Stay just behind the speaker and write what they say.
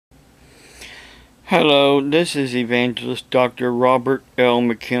Hello, this is Evangelist Dr. Robert L.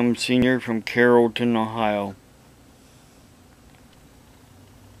 McKim Sr. from Carrollton, Ohio.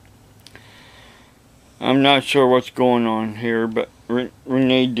 I'm not sure what's going on here, but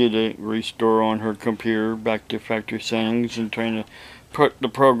Renee did a restore on her computer back to factory settings and trying to put the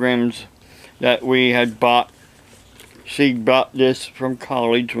programs that we had bought. She bought this from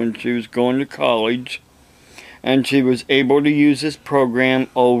college when she was going to college. And she was able to use this program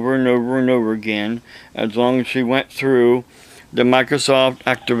over and over and over again as long as she went through the Microsoft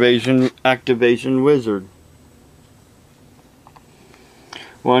Activation Wizard.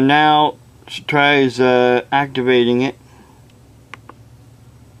 Well, now she tries activating it.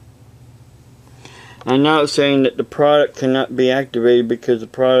 And now it's saying that the product cannot be activated because the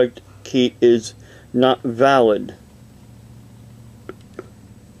product key is not valid.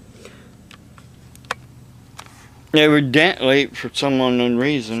 Evidently, for some unknown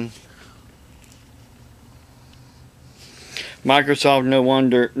reason, Microsoft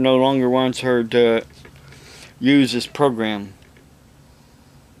no longer wants her to use this program.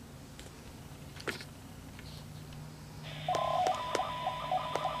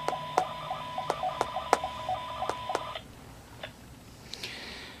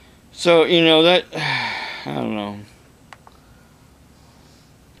 So, you know, that, I don't know.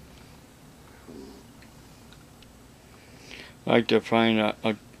 I like to find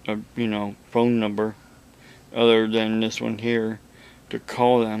a phone number other than this one here to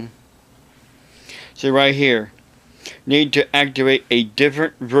call them. See right here, need to activate a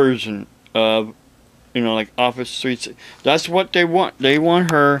different version of, like Office 360. That's what they want. They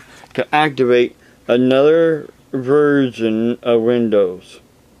want her to activate another version of Windows.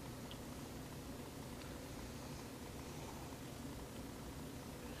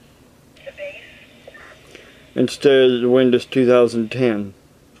 Instead of the Windows 2010.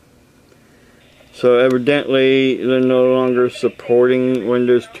 So evidently they're no longer supporting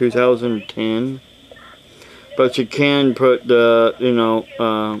Windows 2010, but you can put the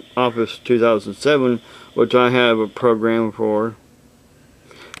Office 2007, which I have a program for,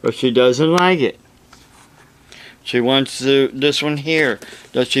 but she doesn't like it. She wants this one here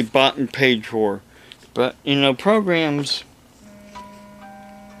that she bought and paid for. But programs,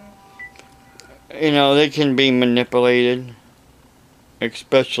 they can be manipulated,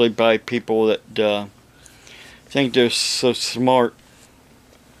 especially by people that think they're so smart.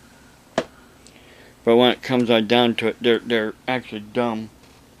 But when it comes down to it, they're actually dumb.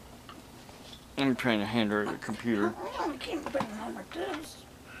 I'm trying to hand her the computer.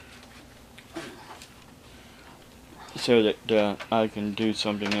 So that I can do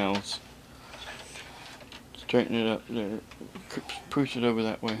something else. Straighten it up there. Push it over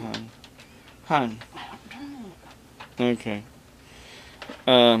that way, hon. Hon. Okay.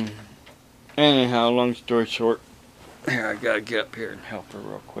 Anyhow, long story short, here, I gotta get up here and help her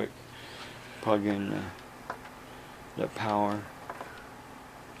real quick. Plug in the power.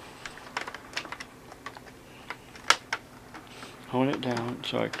 Hold it down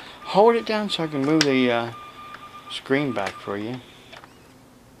so I can move the screen back for you.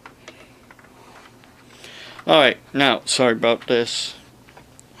 Alright, now, sorry about this.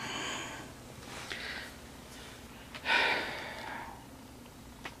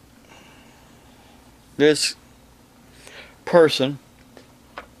 This person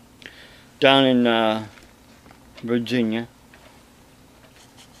down in Virginia,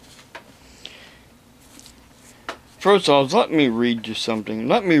 first of all, let me read you something.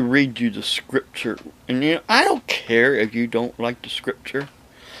 Let me read you the scripture. And I don't care if you don't like the scripture.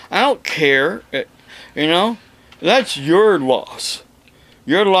 I don't care. That's your loss.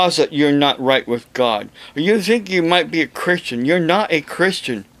 Your loss that you're not right with God. You think you might be a Christian. You're not a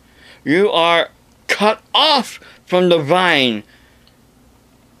Christian. You are cut off from the vine.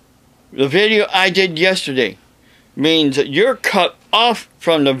 The video I did yesterday means that you're cut off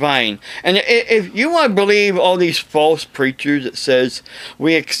from the vine. And if you want to believe all these false preachers that says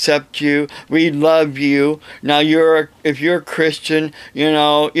we accept you, we love you, now if you're a Christian,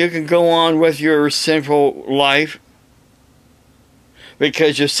 you can go on with your sinful life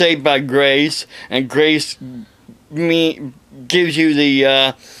because you're saved by grace, and grace gives you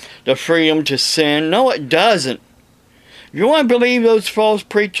the freedom to sin. No, it doesn't. If you want to believe those false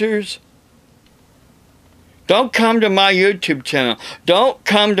preachers, don't come to my YouTube channel. Don't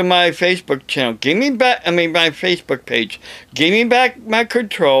come to my Facebook channel. Give me back, my Facebook page. Give me back my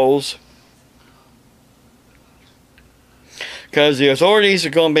controls. Because the authorities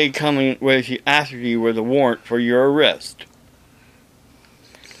are going to be coming with you after you with a warrant for your arrest.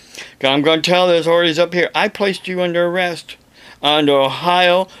 I'm going to tell the authorities up here, I placed you under arrest. under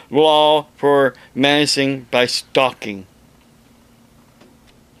Ohio law for menacing by stalking.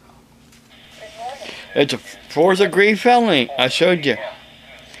 It's a fourth-degree felony. I showed you.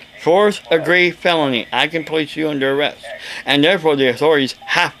 Fourth-degree felony. I can place you under arrest. And therefore the authorities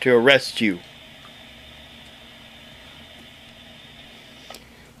have to arrest you.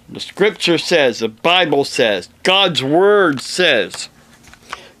 The scripture says, the Bible says, God's word says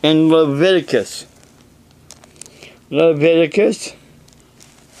in Leviticus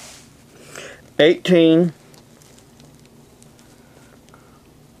 18,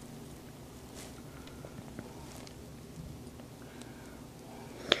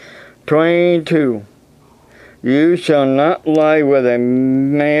 "22. You shall not lie with a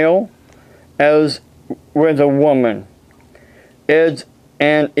male as with a woman. It's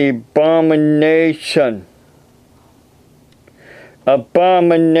an abomination.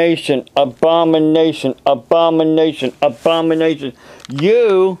 Abomination, abomination, abomination, abomination."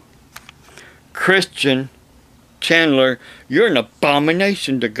 You, Christian Chandler, you're an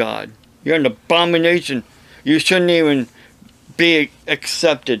abomination to God. You're an abomination. You shouldn't even be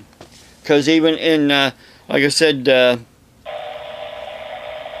accepted. Because even in, like I said,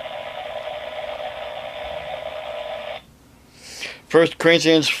 1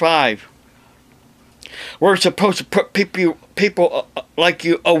 Corinthians 5. We're supposed to put people like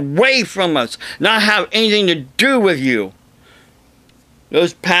you away from us, not have anything to do with you.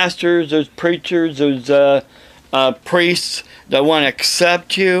 Those pastors, those preachers, those priests that want to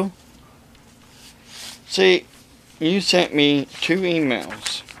accept you. See, you sent me 2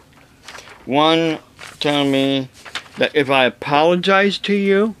 emails. One telling me that if I apologize to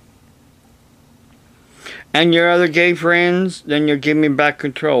you and your other gay friends, then you'll give me back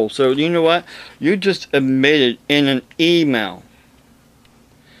control. So you know what? You just admitted in an email.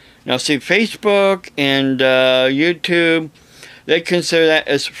 Now see, Facebook and YouTube, they consider that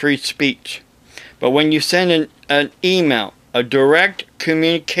as free speech. But when you send an email, a direct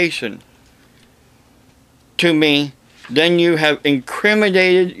communication to me, then you have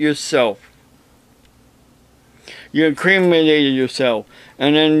incriminated yourself. You incriminated yourself.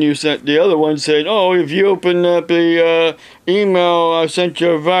 And then you sent, the other one said, oh, if you open up the email, I sent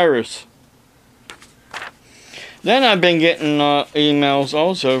you a virus. Then I've been getting emails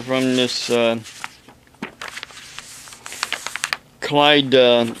also from this Clyde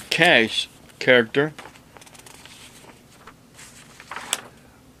Cash character.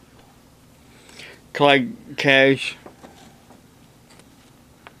 Clyde Cash.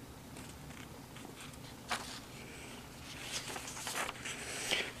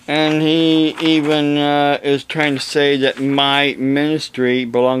 And he even is trying to say that my ministry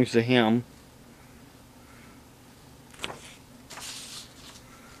belongs to him.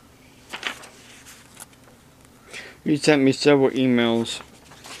 He sent me several emails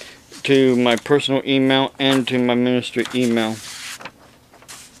to my personal email and to my ministry email.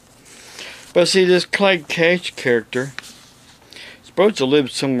 But see, this Clyde Cash character is supposed to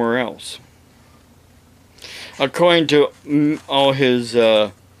live somewhere else. According to all his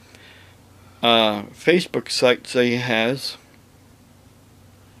Facebook sites that he has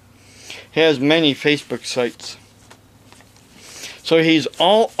many Facebook sites. So he's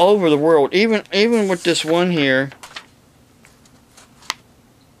all over the world. Even with this one here,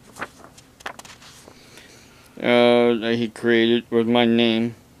 that he created with my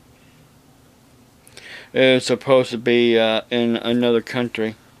name. It's supposed to be in another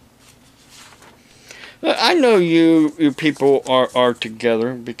country. I know you people are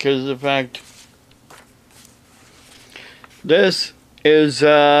together because of the fact this is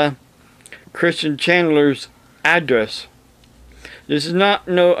Christian Chandler's address. This is not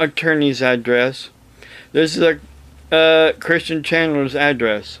no attorney's address. This is a Christian Chandler's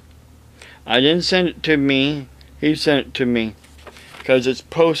address. I didn't send it to me. He sent it to me because it's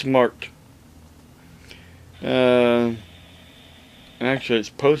postmarked. Actually, it's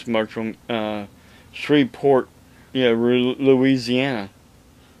postmarked from Shreveport, Louisiana.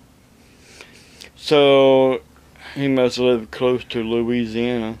 So he must live close to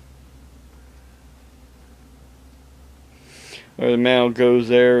Louisiana. Or the mail goes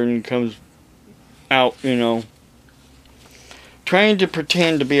there and comes out, Trying to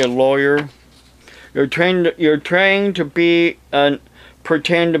pretend to be a lawyer. You're trying to be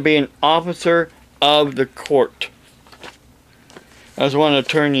pretend to be an officer of the court. That's what an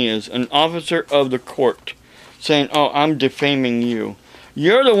attorney is, an officer of the court, saying, oh, I'm defaming you.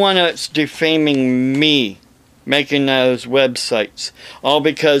 You're the one that's defaming me, making those websites, all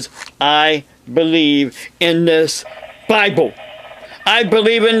because I believe in this Bible. I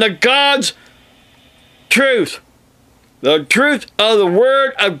believe in the God's truth. The truth of the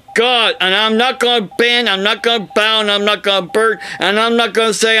Word of God. And I'm not going to bend, I'm not going to bow, and I'm not going to burn, and I'm not going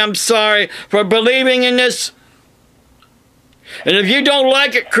to say I'm sorry for believing in this. And if you don't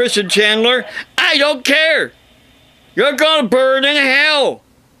like it, Christian Chandler, I don't care. You're going to burn in hell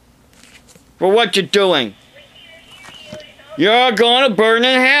for what you're doing. You're going to burn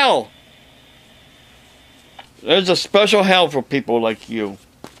in hell. There's a special hell for people like you.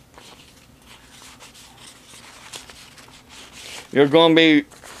 You're going to be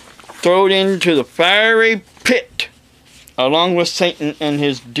thrown into the fiery pit along with Satan and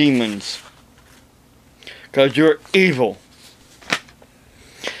his demons. Because you're evil.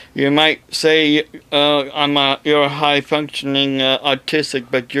 You might say you're a high-functioning autistic,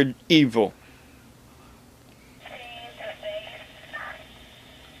 but you're evil.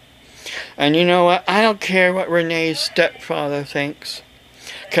 And you know what? I don't care what Renee's stepfather thinks,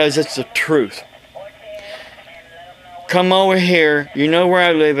 because it's the truth. Come over here, you know where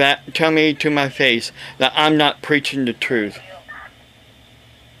I live at, tell me to my face that I'm not preaching the truth.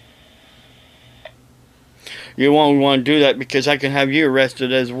 You won't want to do that because I can have you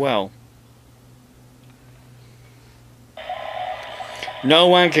arrested as well. No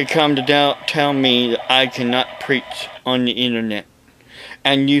one can come to tell me that I cannot preach on the internet.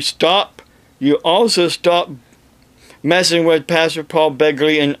 And you also stop messing with Pastor Paul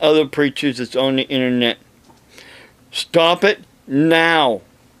Begley and other preachers that's on the internet. Stop it now.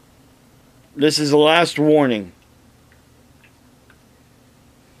 This is the last warning.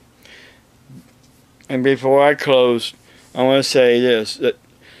 And before I close, I want to say this, that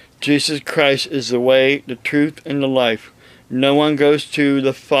Jesus Christ is the way, the truth, and the life. No one goes to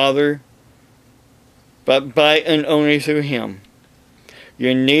the Father but by and only through Him.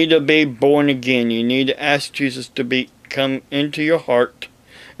 You need to be born again. You need to ask Jesus to come into your heart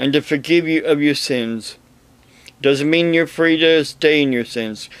and to forgive you of your sins. Doesn't mean you're free to stay in your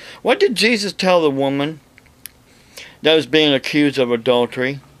sins. What did Jesus tell the woman that was being accused of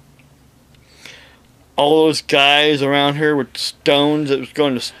adultery? All those guys around her with stones that was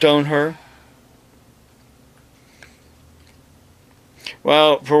going to stone her.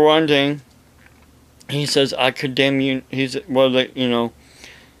 Well, for one thing, he says, I condemn you. He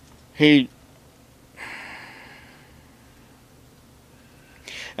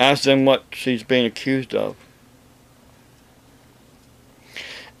asked them what she's being accused of.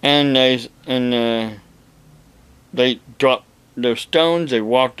 And they dropped their stones, they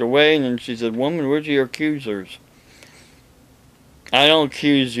walked away, and then she said, woman, where's your accusers? I don't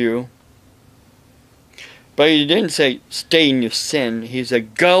accuse you. But he didn't say, stay in your sin. He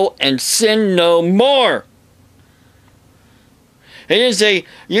said, go and sin no more. He didn't say,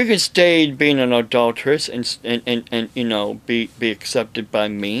 you can stay being an adulteress and you know, be accepted by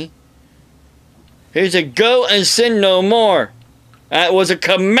me. He said, go and sin no more. That was a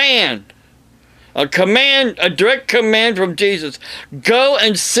command. A command, a direct command from Jesus. Go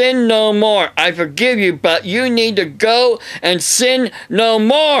and sin no more. I forgive you, but you need to go and sin no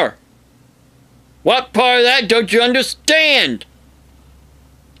more. What part of that don't you understand?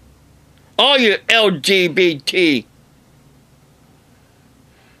 All you LGBT.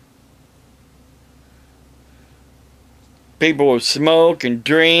 People who smoke and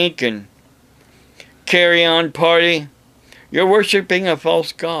drink and carry on party. You're worshiping a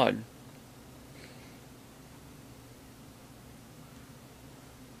false god.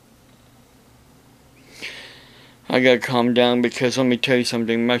 I gotta calm down because let me tell you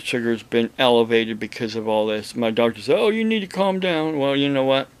something, my sugar's been elevated because of all this. My doctor said, oh, you need to calm down. Well, you know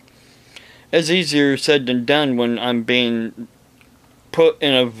what? It's easier said than done when I'm being put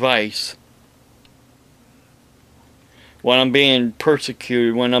in a vice. When I'm being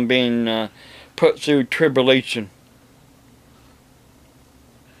persecuted, when I'm being put through tribulation.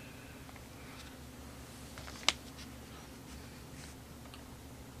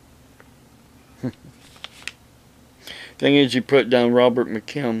 Thing is, you put down Robert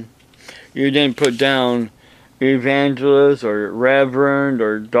McKim. You didn't put down evangelist or reverend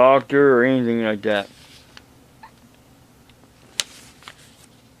or doctor or anything like that.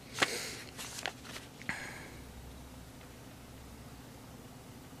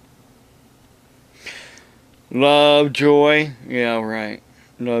 Love, joy. Yeah, right.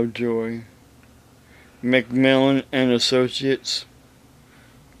 Love, joy. McMillan and Associates.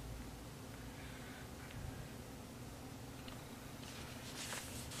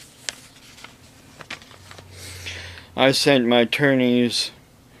 I sent my attorneys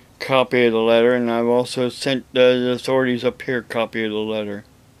a copy of the letter, and I've also sent the authorities up here a copy of the letter.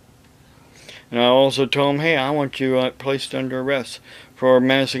 And I also told them, hey, I want you placed under arrest for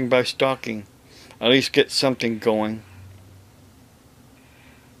menacing by stalking. At least get something going.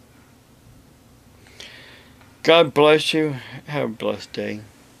 God bless you. Have a blessed day.